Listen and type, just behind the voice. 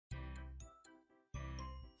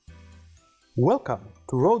Welcome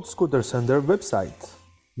to Rhodes Scooter Center website.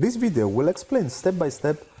 This video will explain step by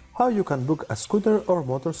step how you can book a scooter or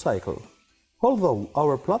motorcycle. Although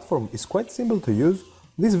our platform is quite simple to use,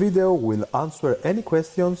 this video will answer any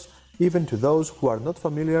questions, even to those who are not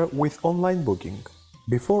familiar with online booking.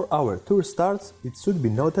 Before our tour starts, it should be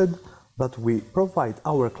noted that we provide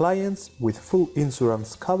our clients with full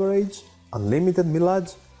insurance coverage, unlimited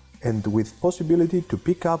mileage, and with possibility to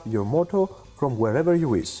pick up your moto from wherever you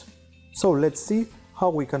wish. So let's see how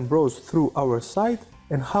we can browse through our site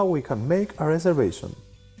and how we can make a reservation.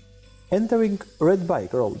 Entering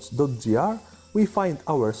redbikeroads.gr, we find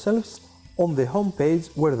ourselves on the home page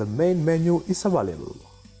where the main menu is available.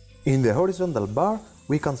 In the horizontal bar,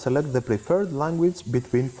 we can select the preferred language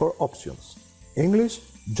between four options: English,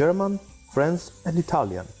 German, French and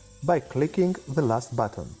Italian by clicking the last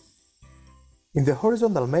button. In the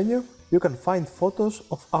horizontal menu, you can find photos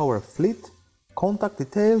of our fleet, contact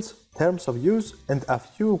details, terms of use and a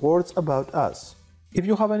few words about us. If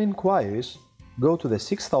you have any inquiries, go to the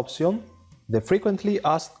sixth option, the Frequently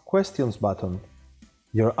Asked Questions button.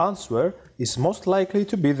 Your answer is most likely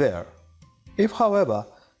to be there. If, however,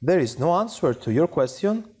 there is no answer to your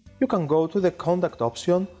question, you can go to the Contact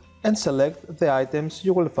option and select the items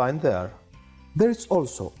you will find there. There is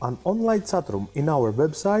also an online chat room in our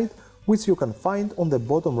website, which you can find on the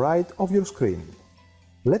bottom right of your screen.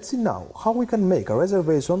 Let's see now how we can make a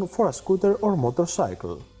reservation for a scooter or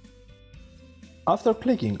motorcycle. After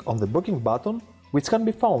clicking on the booking button, which can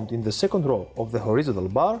be found in the second row of the horizontal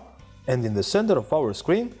bar and in the center of our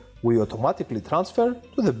screen, we automatically transfer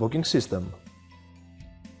to the booking system.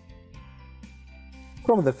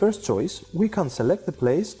 From the first choice, we can select the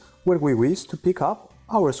place where we wish to pick up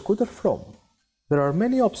our scooter from. There are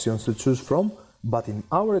many options to choose from, but in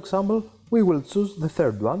our example, we will choose the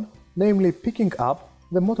third one, namely picking up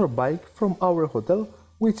the motorbike from our hotel,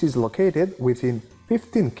 which is located within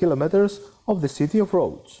 15 kilometers of the city of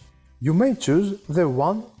Rhodes. You may choose the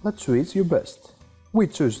one that suits you best. We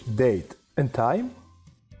choose date and time.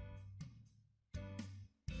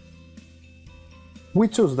 We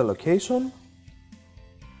choose the location,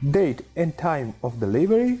 date and time of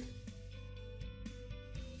delivery,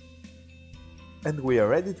 and we are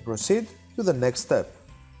ready to proceed to the next step.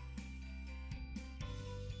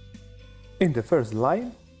 In the first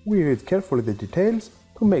line, we read carefully the details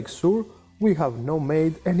to make sure we have not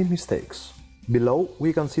made any mistakes. Below,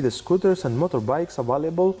 we can see the scooters and motorbikes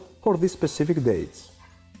available for these specific dates.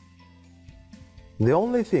 The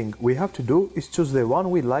only thing we have to do is choose the one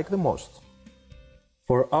we like the most.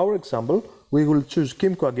 For our example, we will choose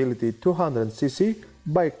Kymco Agility 200cc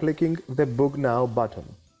by clicking the Book Now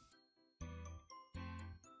button.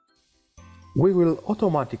 We will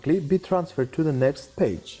automatically be transferred to the next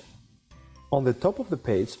page. On the top of the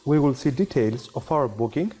page, we will see details of our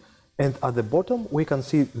booking, and at the bottom we can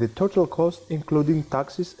see the total cost including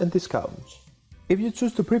taxes and discounts. If you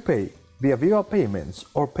choose to prepay via Viva Payments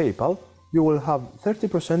or PayPal, you will have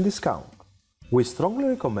 30% discount. We strongly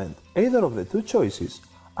recommend either of the two choices,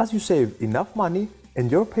 as you save enough money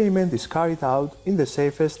and your payment is carried out in the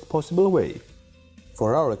safest possible way.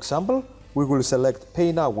 For our example, we will select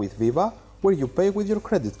Pay Now with Viva, where you pay with your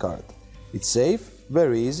credit card. It's safe,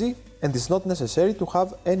 very easy, and it's not necessary to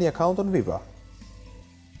have any account on Viva.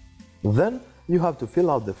 Then you have to fill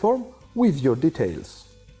out the form with your details.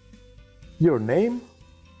 Your name,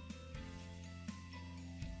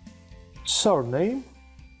 surname,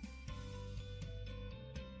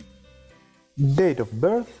 date of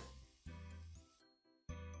birth,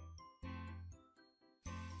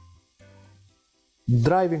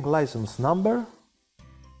 driving license number,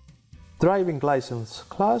 driving license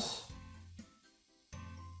class,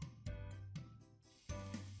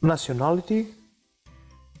 nationality,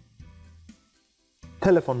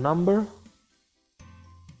 telephone number,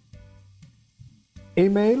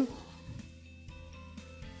 email,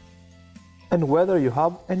 and whether you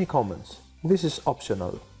have any comments. This is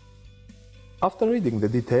optional. After reading the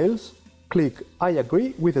details, click I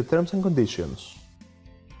agree with the terms and conditions.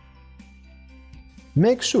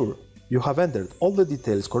 Make sure you have entered all the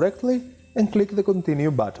details correctly and click the Continue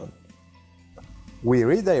button. We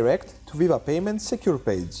redirect to Viva Payments secure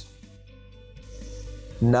page.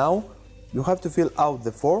 Now you have to fill out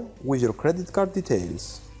the form with your credit card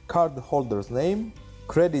details, card holder's name,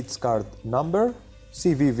 credit card number,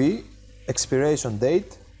 CVV, expiration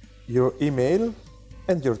date, your email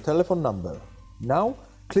and your telephone number. Now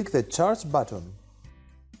click the Charge button.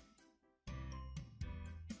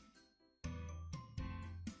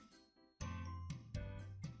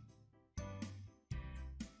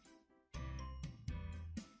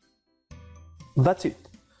 That's it.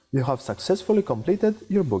 You have successfully completed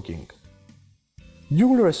your booking. You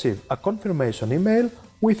will receive a confirmation email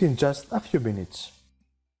within just a few minutes.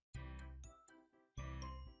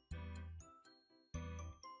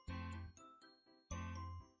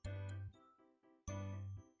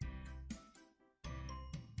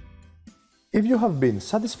 If you have been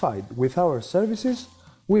satisfied with our services,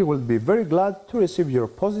 we will be very glad to receive your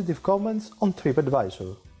positive comments on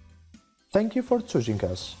TripAdvisor. Thank you for choosing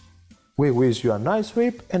us. We wish you a nice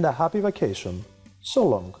trip and a happy vacation. So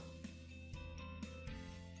long!